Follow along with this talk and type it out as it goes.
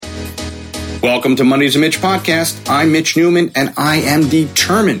Welcome to Mondays with Mitch podcast. I'm Mitch Newman, and I am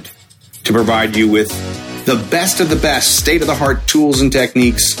determined to provide you with the best of the best state-of-the-art tools and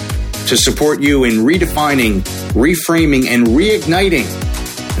techniques to support you in redefining, reframing, and reigniting,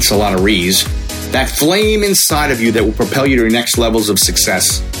 that's a lot of re's, that flame inside of you that will propel you to your next levels of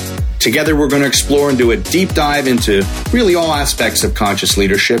success. Together, we're going to explore and do a deep dive into really all aspects of conscious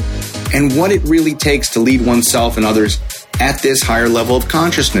leadership and what it really takes to lead oneself and others at this higher level of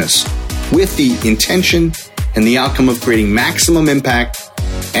consciousness, with the intention and the outcome of creating maximum impact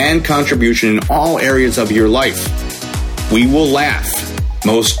and contribution in all areas of your life. We will laugh,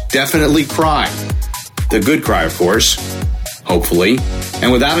 most definitely cry, the good cry, of course, hopefully,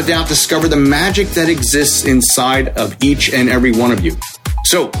 and without a doubt discover the magic that exists inside of each and every one of you.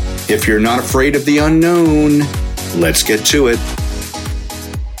 So, if you're not afraid of the unknown, let's get to it.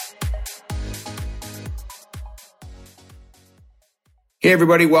 Hey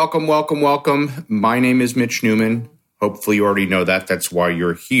everybody, welcome. My name is Mitch Newman. Hopefully you already know that. That's why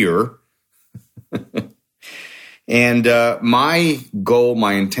you're here. And my goal,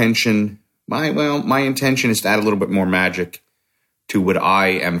 my intention is to add a little bit more magic to what I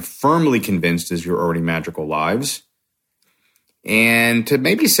am firmly convinced is your already magical lives. And to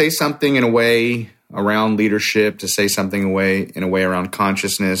maybe say something in a way around leadership, to say something in a way around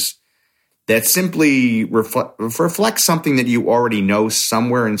consciousness, that simply reflects something that you already know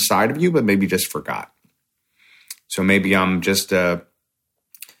somewhere inside of you, but maybe just forgot. So maybe I'm just a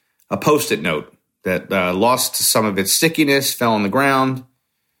Post-it note that lost some of its stickiness, fell on the ground,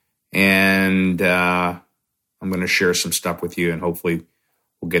 and I'm going to share some stuff with you, and hopefully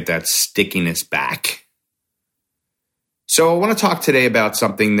we'll get that stickiness back. So I want to talk today about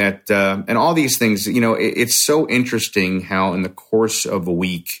something that, and all these things, it's so interesting how in the course of a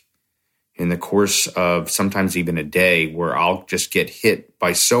week, in the course of sometimes even a day, where I'll just get hit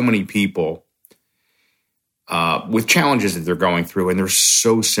by so many people with challenges that they're going through, and they're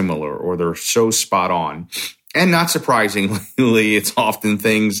so similar or they're so spot on. And not surprisingly, it's often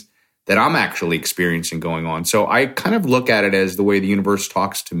things that I'm actually experiencing going on. So I kind of look at it as the way the universe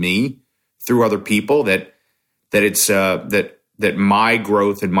talks to me through other people, that it's that my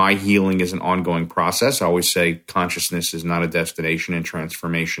growth and my healing is an ongoing process. I always say consciousness is not a destination, and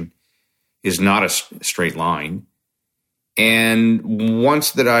transformation is not a straight line. And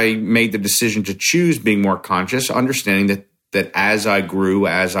once that I made the decision to choose being more conscious, understanding that as I grew,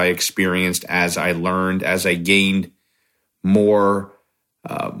 as I experienced, as I learned, as I gained more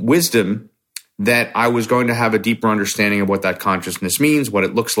wisdom, that I was going to have a deeper understanding of what that consciousness means, what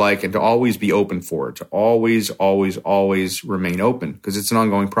it looks like, and to always be open for it, to always, always, always remain open, because it's an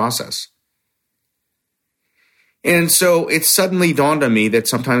ongoing process. And so it suddenly dawned on me that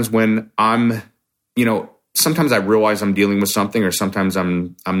sometimes when I'm, sometimes I realize I'm dealing with something, or sometimes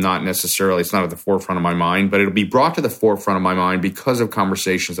I'm not necessarily, it's not at the forefront of my mind, but it'll be brought to the forefront of my mind because of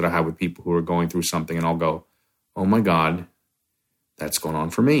conversations that I have with people who are going through something, and I'll go, oh my God, that's going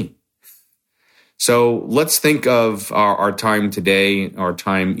on for me. So let's think of our time today, our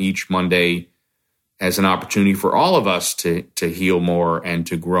time each Monday, as an opportunity for all of us to heal more and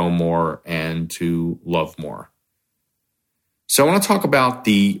to grow more and to love more. So I want to talk about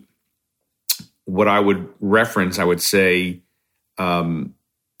what I would reference, I would say,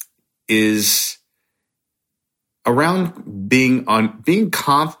 is around being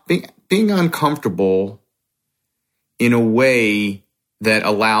uncomfortable in a way that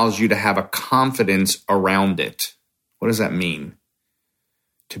allows you to have a confidence around it. What does that mean?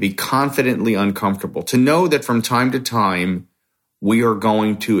 To be confidently uncomfortable. To know that from time to time, we are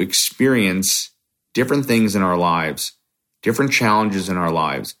going to experience different things in our lives, different challenges in our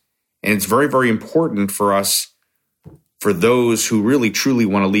lives. And it's very, very important for us, for those who really, truly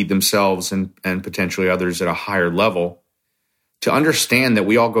want to lead themselves and potentially others at a higher level, to understand that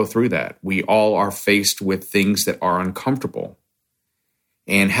we all go through that. We all are faced with things that are uncomfortable.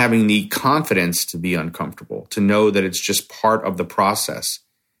 And having the confidence to be uncomfortable, to know that it's just part of the process.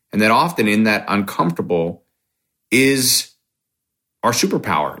 And that often in that uncomfortable is our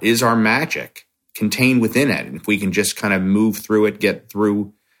superpower, is our magic contained within it. And if we can just kind of move through it, get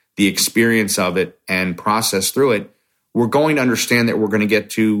through the experience of it and process through it, we're going to understand that we're going to get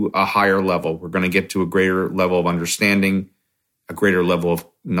to a higher level. We're going to get to a greater level of understanding, a greater level of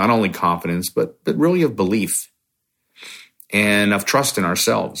not only confidence, but really of belief and of trust in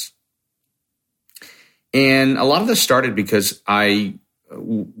ourselves. And a lot of this started because I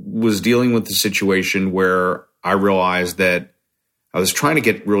was dealing with the situation where I realized that I was trying to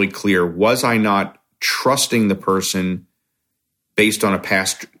get really clear. Was I not trusting the person based on a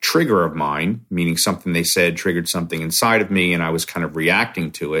past trigger of mine, meaning something they said triggered something inside of me and I was kind of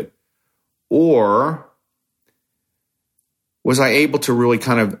reacting to it? Or was I able to really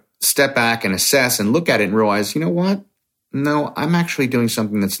kind of step back and assess and look at it and realize, you know what? No, I'm actually doing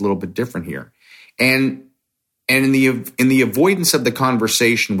something that's a little bit different here. And in the avoidance of the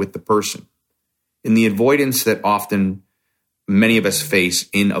conversation with the person, in the avoidance that often many of us face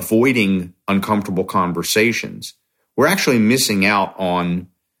in avoiding uncomfortable conversations, we're actually missing out on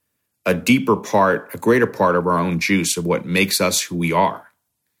a deeper part, a greater part of our own juice of what makes us who we are.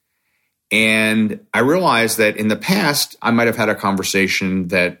 And I realized that in the past, I might have had a conversation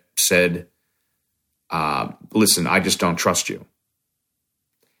that said, listen, I just don't trust you.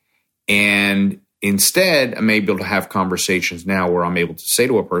 And instead, I may be able to have conversations now where I'm able to say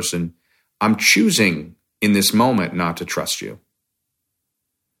to a person, I'm choosing in this moment not to trust you.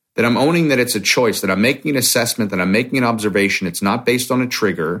 That I'm owning that it's a choice, that I'm making an assessment, that I'm making an observation. It's not based on a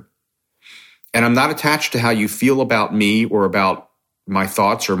trigger. And I'm not attached to how you feel about me or about my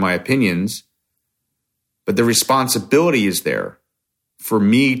thoughts or my opinions. But the responsibility is there for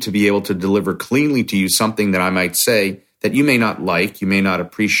me to be able to deliver cleanly to you something that I might say that you may not like, you may not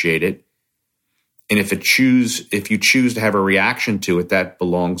appreciate it. And if you choose to have a reaction to it, that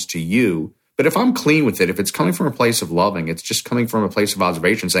belongs to you. But if I'm clean with it, if it's coming from a place of loving, it's just coming from a place of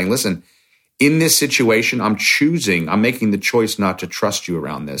observation, saying, listen, in this situation, I'm making the choice not to trust you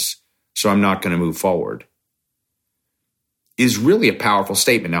around this, so I'm not going to move forward, is really a powerful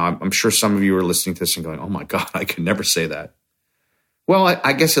statement. Now, I'm sure some of you are listening to this and going, oh my God, I could never say that. Well,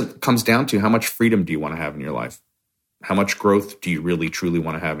 I guess it comes down to how much freedom do you want to have in your life? How much growth do you really, truly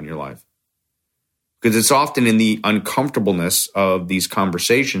want to have in your life? Because it's often in the uncomfortableness of these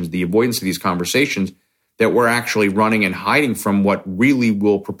conversations, the avoidance of these conversations, that we're actually running and hiding from what really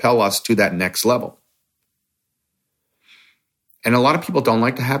will propel us to that next level. And a lot of people don't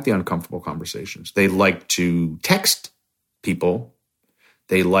like to have the uncomfortable conversations. They like to text people.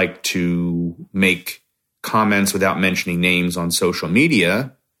 They like to make comments without mentioning names on social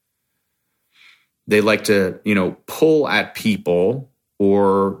media. They like to, pull at people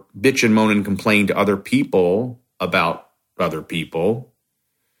or bitch and moan and complain to other people about other people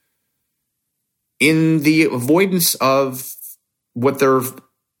in the avoidance of what they're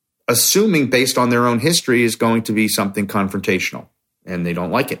assuming based on their own history is going to be something confrontational, and they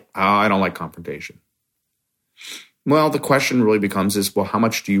don't like it. I don't like confrontation. Well, the question really becomes how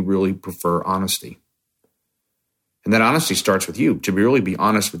much do you really prefer honesty? And that honesty starts with you, to really be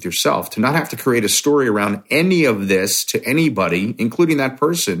honest with yourself, to not have to create a story around any of this to anybody, including that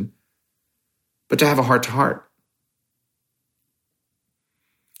person, but to have a heart-to-heart.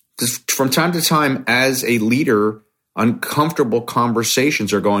 Because from time to time, as a leader, uncomfortable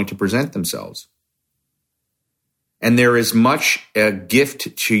conversations are going to present themselves. And there is much a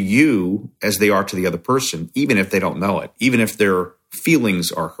gift to you as they are to the other person, even if they don't know it, even if their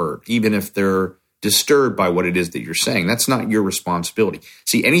feelings are hurt, even if they're disturbed by what it is that you're saying. That's not your responsibility.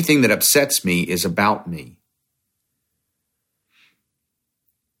 See, anything that upsets me is about me.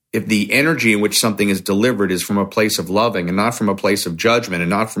 If the energy in which something is delivered is from a place of loving and not from a place of judgment and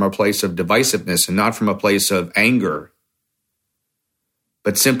not from a place of divisiveness and not from a place of anger,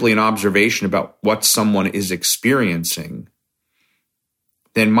 but simply an observation about what someone is experiencing,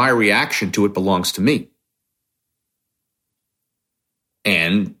 then my reaction to it belongs to me.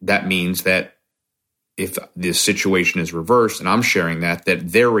 And that means that if the situation is reversed and I'm sharing that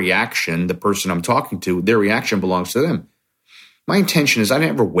their reaction, the person I'm talking to, their reaction belongs to them. My intention is I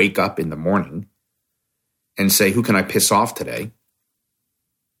never wake up in the morning and say, who can I piss off today?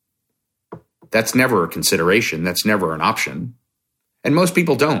 That's never a consideration. That's never an option. And most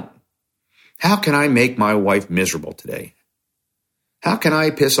people don't. How can I make my wife miserable today? How can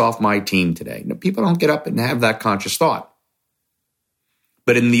I piss off my team today? No, people don't get up and have that conscious thought.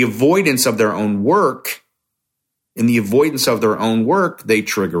 But in the avoidance of their own work, they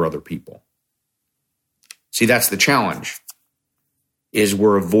trigger other people. See, that's the challenge, is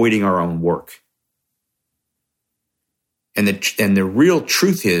we're avoiding our own work. And the real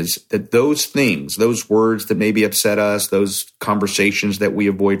truth is that those things, those words that maybe upset us, those conversations that we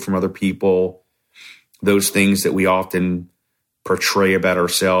avoid from other people, those things that we often portray about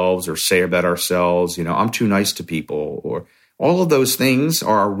ourselves or say about ourselves, I'm too nice to people, or all of those things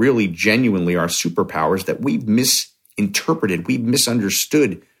are really genuinely our superpowers that we've misinterpreted, we've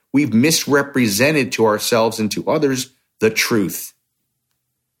misunderstood, we've misrepresented to ourselves and to others the truth.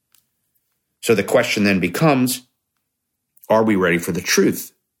 So the question then becomes, are we ready for the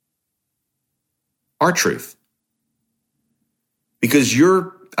truth? Our truth. Because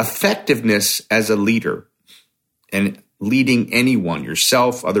your effectiveness as a leader and leading anyone,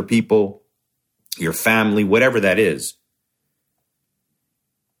 yourself, other people, your family, whatever that is,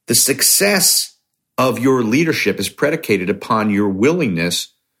 The success of your leadership is predicated upon your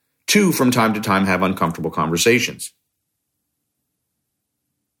willingness to, from time to time, have uncomfortable conversations.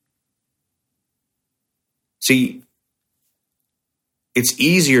 See, it's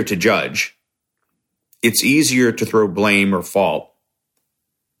easier to judge. It's easier to throw blame or fault.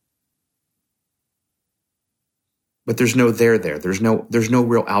 But there's no there. There's no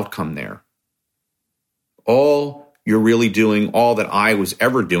real outcome there. All you're really doing, all that I was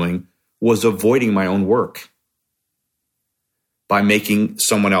ever doing, was avoiding my own work by making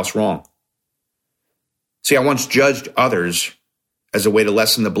someone else wrong. See, I once judged others as a way to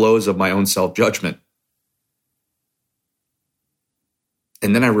lessen the blows of my own self-judgment.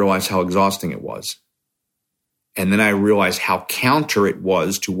 And then I realized how exhausting it was. And then I realized how counter it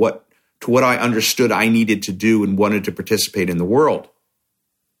was to what I understood I needed to do and wanted to participate in the world.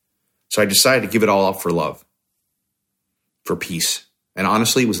 So I decided to give it all up for love, for peace. And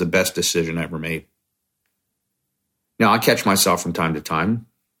honestly, it was the best decision I ever made. Now, I catch myself from time to time.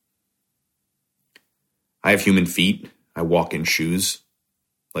 I have human feet. I walk in shoes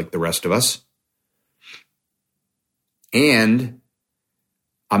like the rest of us. And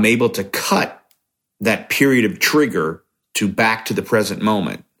I'm able to cut that period of trigger to back to the present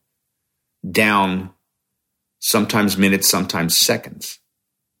moment down sometimes minutes, sometimes seconds.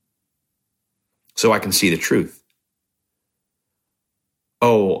 So I can see the truth.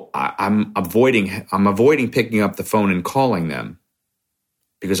 Oh, I'm avoiding picking up the phone and calling them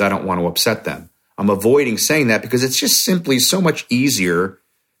because I don't want to upset them. I'm avoiding saying that because it's just simply so much easier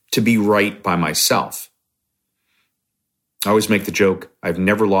to be right by myself. I always make the joke, I've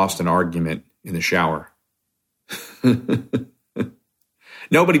never lost an argument in the shower.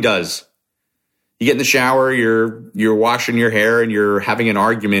 Nobody does. You get in the shower, you're washing your hair and you're having an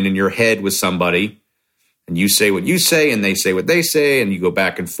argument in your head with somebody. And you say what you say, and they say what they say, and you go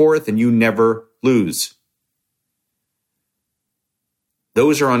back and forth, and you never lose.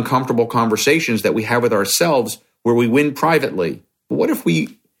 Those are uncomfortable conversations that we have with ourselves where we win privately. But what if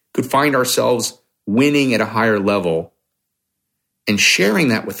we could find ourselves winning at a higher level and sharing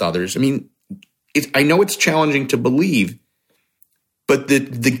that with others? I mean, I know it's challenging to believe, but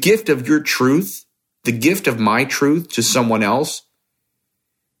the gift of your truth, the gift of my truth to someone else,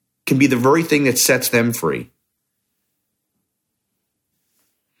 can be the very thing that sets them free.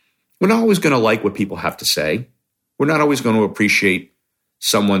 We're not always going to like what people have to say. We're not always going to appreciate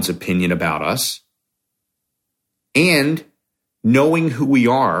someone's opinion about us. And knowing who we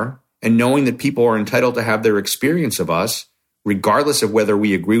are and knowing that people are entitled to have their experience of us, regardless of whether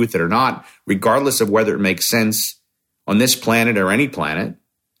we agree with it or not, regardless of whether it makes sense on this planet or any planet,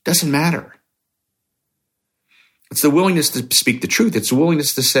 doesn't matter. It's the willingness to speak the truth. It's the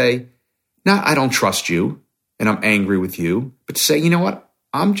willingness to say, no, I don't trust you and I'm angry with you, but to say, you know what?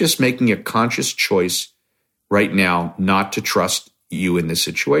 I'm just making a conscious choice right now not to trust you in this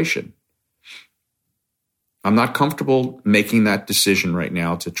situation. I'm not comfortable making that decision right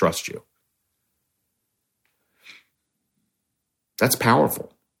now to trust you. That's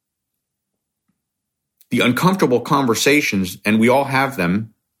powerful. The uncomfortable conversations, and we all have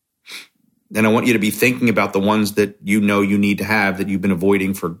them, and I want you to be thinking about the ones that you know you need to have that you've been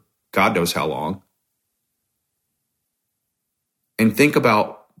avoiding for God knows how long. And think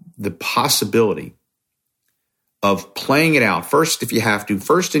about the possibility of playing it out first, if you have to,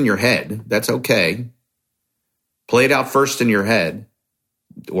 first in your head. That's okay. Play it out first in your head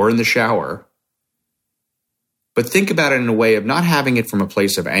or in the shower. But think about it in a way of not having it from a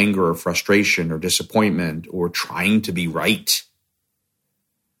place of anger or frustration or disappointment or trying to be right,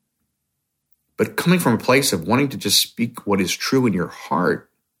 but coming from a place of wanting to just speak what is true in your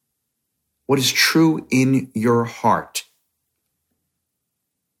heart. What is true in your heart.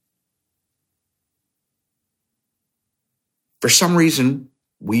 For some reason,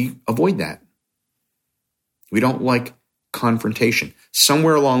 we avoid that. We don't like confrontation.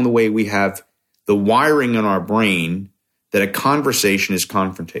 Somewhere along the way, we have the wiring in our brain that a conversation is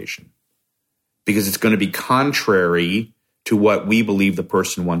confrontation because it's going to be contrary to what we believe the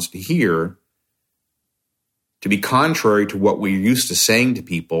person wants to hear, to be contrary to what we're used to saying to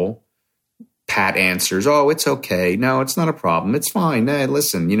people. Pat answers, oh, it's okay. No, it's not a problem. It's fine. Hey,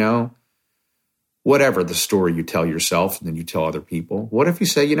 listen, whatever the story you tell yourself and then you tell other people. What if you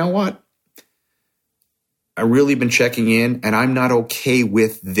say, you know what? I really been checking in and I'm not okay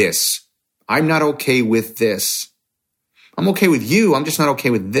with this. I'm not okay with this. I'm okay with you. I'm just not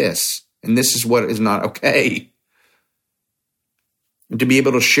okay with this. And this is what is not okay. And to be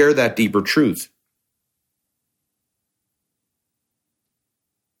able to share that deeper truth.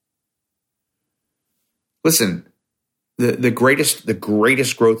 Listen, The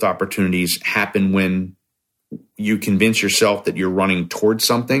greatest growth opportunities happen when you convince yourself that you're running towards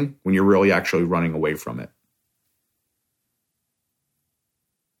something when you're really actually running away from it.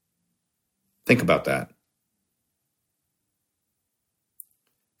 Think about that.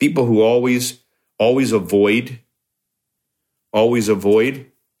 People who always avoid,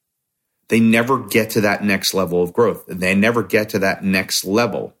 they never get to that next level of growth. They never get to that next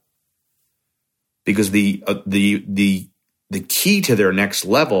level because the key to their next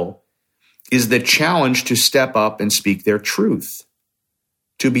level is the challenge to step up and speak their truth,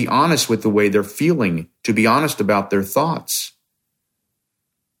 to be honest with the way they're feeling, to be honest about their thoughts.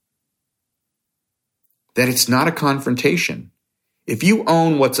 That it's not a confrontation. If you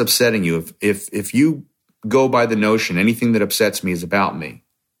own what's upsetting you, if you go by the notion anything that upsets me is about me,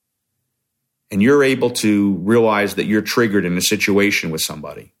 and you're able to realize that you're triggered in a situation with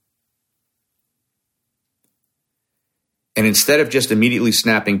somebody, and instead of just immediately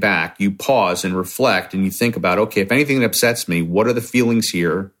snapping back, you pause and reflect and you think about, okay, if anything that upsets me, what are the feelings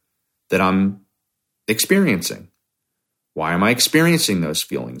here that I'm experiencing? Why am I experiencing those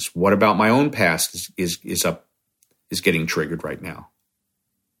feelings? What about my own past is getting triggered right now?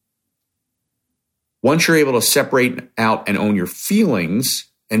 Once you're able to separate out and own your feelings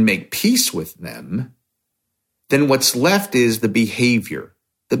and make peace with them, then what's left is the behavior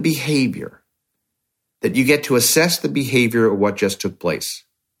that you get to assess the behavior of what just took place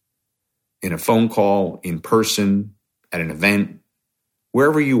in a phone call, in person, at an event,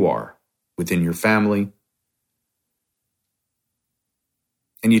 wherever you are within your family.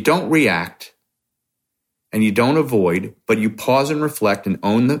 And you don't react and you don't avoid, but you pause and reflect and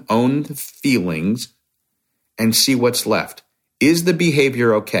own the feelings and see what's left. Is the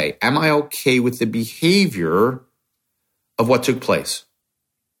behavior okay? Am I okay with the behavior of what took place?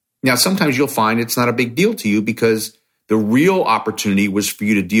 Now, sometimes you'll find it's not a big deal to you because the real opportunity was for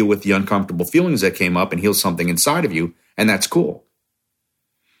you to deal with the uncomfortable feelings that came up and heal something inside of you, and that's cool.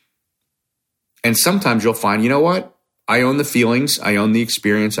 And sometimes you'll find, you know what? I own the feelings, I own the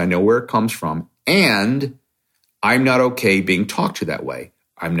experience, I know where it comes from, and I'm not okay being talked to that way.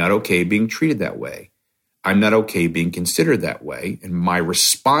 I'm not okay being treated that way. I'm not okay being considered that way. And my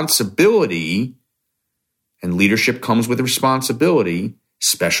responsibility, and leadership comes with responsibility,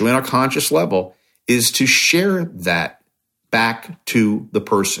 especially on a conscious level, is to share that back to the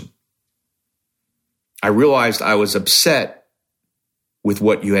person. I realized I was upset with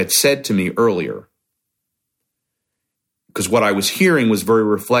what you had said to me earlier, because what I was hearing was very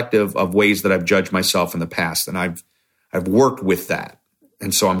reflective of ways that I've judged myself in the past, and I've worked with that.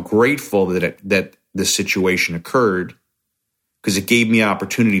 And so I'm grateful that this situation occurred because it gave me an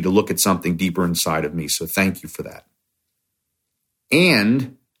opportunity to look at something deeper inside of me. So thank you for that.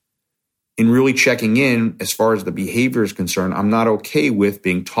 And in really checking in, as far as the behavior is concerned, I'm not okay with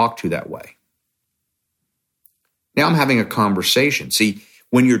being talked to that way. Now I'm having a conversation. See,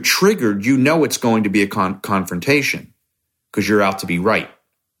 when you're triggered, you know it's going to be a confrontation because you're out to be right.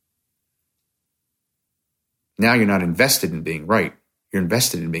 Now you're not invested in being right. You're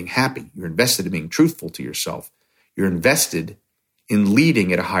invested in being happy. You're invested in being truthful to yourself. You're invested in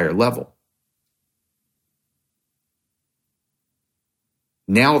leading at a higher level.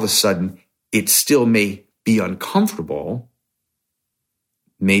 Now, all of a sudden, it still may be uncomfortable,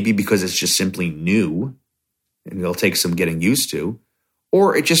 maybe because it's just simply new and it'll take some getting used to,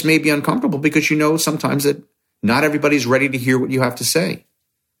 or it just may be uncomfortable because you know sometimes that not everybody's ready to hear what you have to say.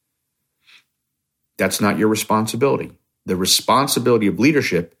 That's not your responsibility. The responsibility of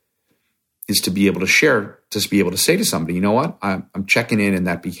leadership is to be able to share, to be able to say to somebody, you know what, I'm checking in, and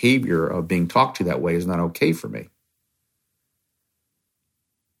that behavior of being talked to that way is not okay for me.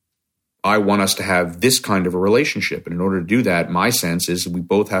 I want us to have this kind of a relationship. And in order to do that, my sense is we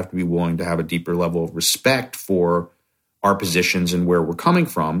both have to be willing to have a deeper level of respect for our positions and where we're coming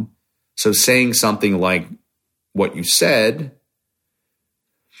from. So saying something like what you said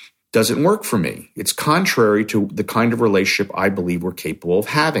doesn't work for me. It's contrary to the kind of relationship I believe we're capable of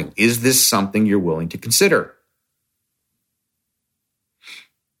having. Is this something you're willing to consider?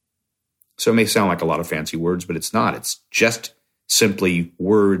 So it may sound like a lot of fancy words, but it's not. It's just simply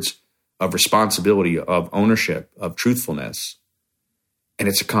words of responsibility, of ownership, of truthfulness. And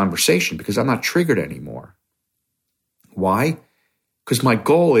it's a conversation because I'm not triggered anymore. Why? Because my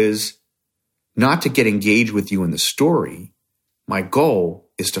goal is not to get engaged with you in the story. My goal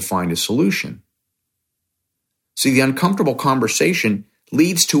is to find a solution. See, the uncomfortable conversation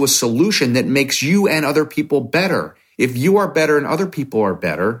leads to a solution that makes you and other people better. If you are better and other people are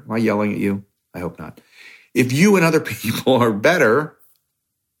better, am I yelling at you? I hope not. If you and other people are better,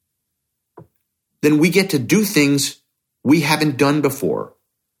 then we get to do things we haven't done before.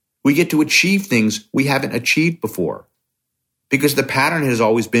 We get to achieve things we haven't achieved before. Because the pattern has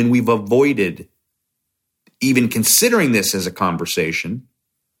always been we've avoided even considering this as a conversation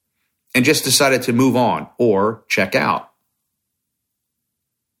and just decided to move on or check out.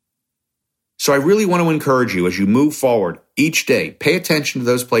 So I really want to encourage you as you move forward each day, pay attention to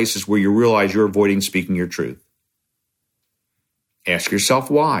those places where you realize you're avoiding speaking your truth. Ask yourself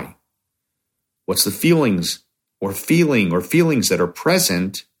why. What's the feelings that are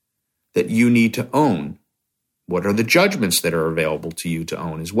present that you need to own? What are the judgments that are available to you to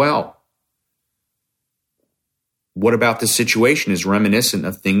own as well? What about this situation is reminiscent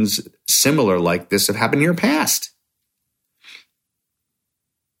of things similar like this have happened in your past?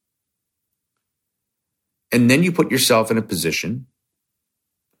 And then you put yourself in a position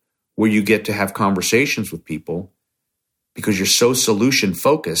where you get to have conversations with people because you're so solution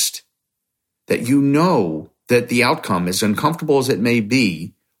focused that you know that the outcome, as uncomfortable as it may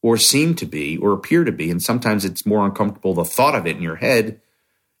be, or seem to be, or appear to be, and sometimes it's more uncomfortable the thought of it in your head,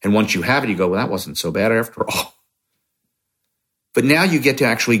 and once you have it, you go, well, that wasn't so bad after all. But now you get to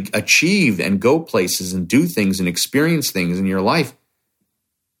actually achieve and go places and do things and experience things in your life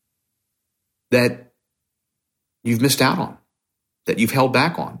that you've missed out on, that you've held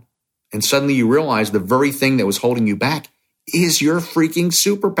back on. And suddenly you realize the very thing that was holding you back is your freaking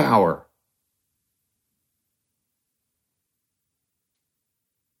superpower.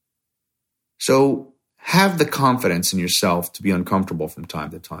 So have the confidence in yourself to be uncomfortable from time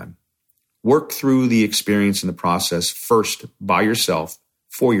to time. Work through the experience and the process first by yourself,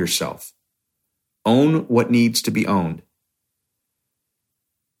 for yourself. Own what needs to be owned.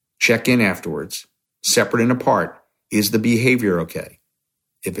 Check in afterwards, separate and apart. Is the behavior okay?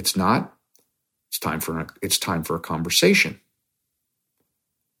 If it's not, it's time for a conversation.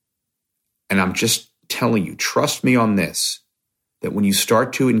 And I'm just telling you, trust me on this, that when you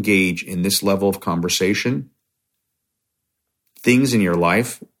start to engage in this level of conversation, things in your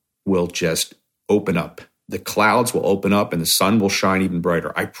life will just open up. The clouds will open up and the sun will shine even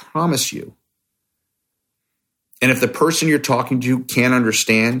brighter. I promise you. And if the person you're talking to can't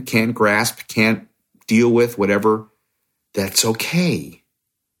understand, can't grasp, can't deal with whatever, that's okay.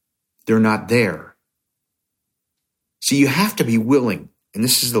 They're not there. See, you have to be willing, and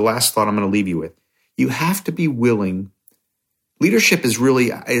this is the last thought I'm going to leave you with. You have to be willing. Leadership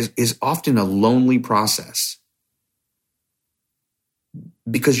is often a lonely process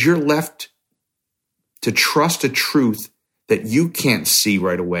because you're left to trust a truth that you can't see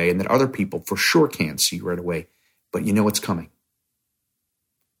right away and that other people for sure can't see right away, but you know it's coming.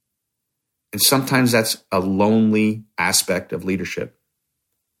 And sometimes that's a lonely aspect of leadership.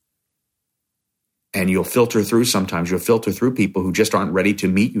 And sometimes you'll filter through people who just aren't ready to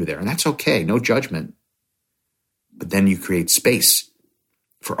meet you there. And that's okay, no judgment. But then you create space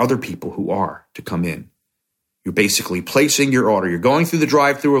for other people who are to come in. You're basically placing your order. You're going through the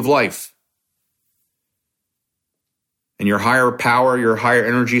drive-through of life. And your higher power, your higher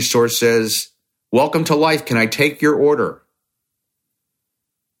energy source says, welcome to life. Can I take your order?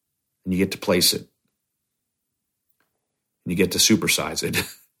 And you get to place it. And you get to supersize it.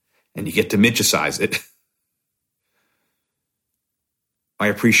 And you get to Mitchesize it. I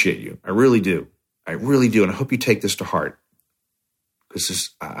appreciate you. I really do. I really do. And I hope you take this to heart.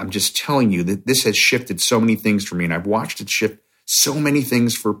 Because I'm just telling you that this has shifted so many things for me. And I've watched it shift so many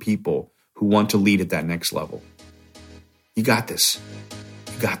things for people who want to lead at that next level. You got this.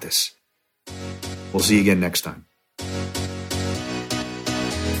 You got this. We'll see you again next time.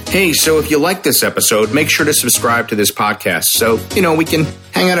 Hey, so if you like this episode, make sure to subscribe to this podcast so, we can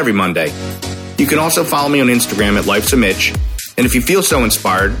hang out every Monday. You can also follow me on Instagram at Life's a Mitch. And if you feel so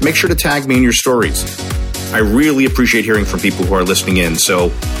inspired, make sure to tag me in your stories. I really appreciate hearing from people who are listening in. So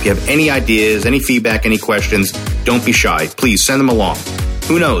if you have any ideas, any feedback, any questions, don't be shy. Please send them along.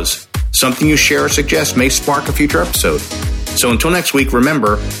 Who knows? Something you share or suggest may spark a future episode. So until next week,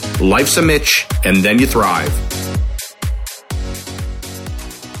 remember, life's a Mitch, and then you thrive.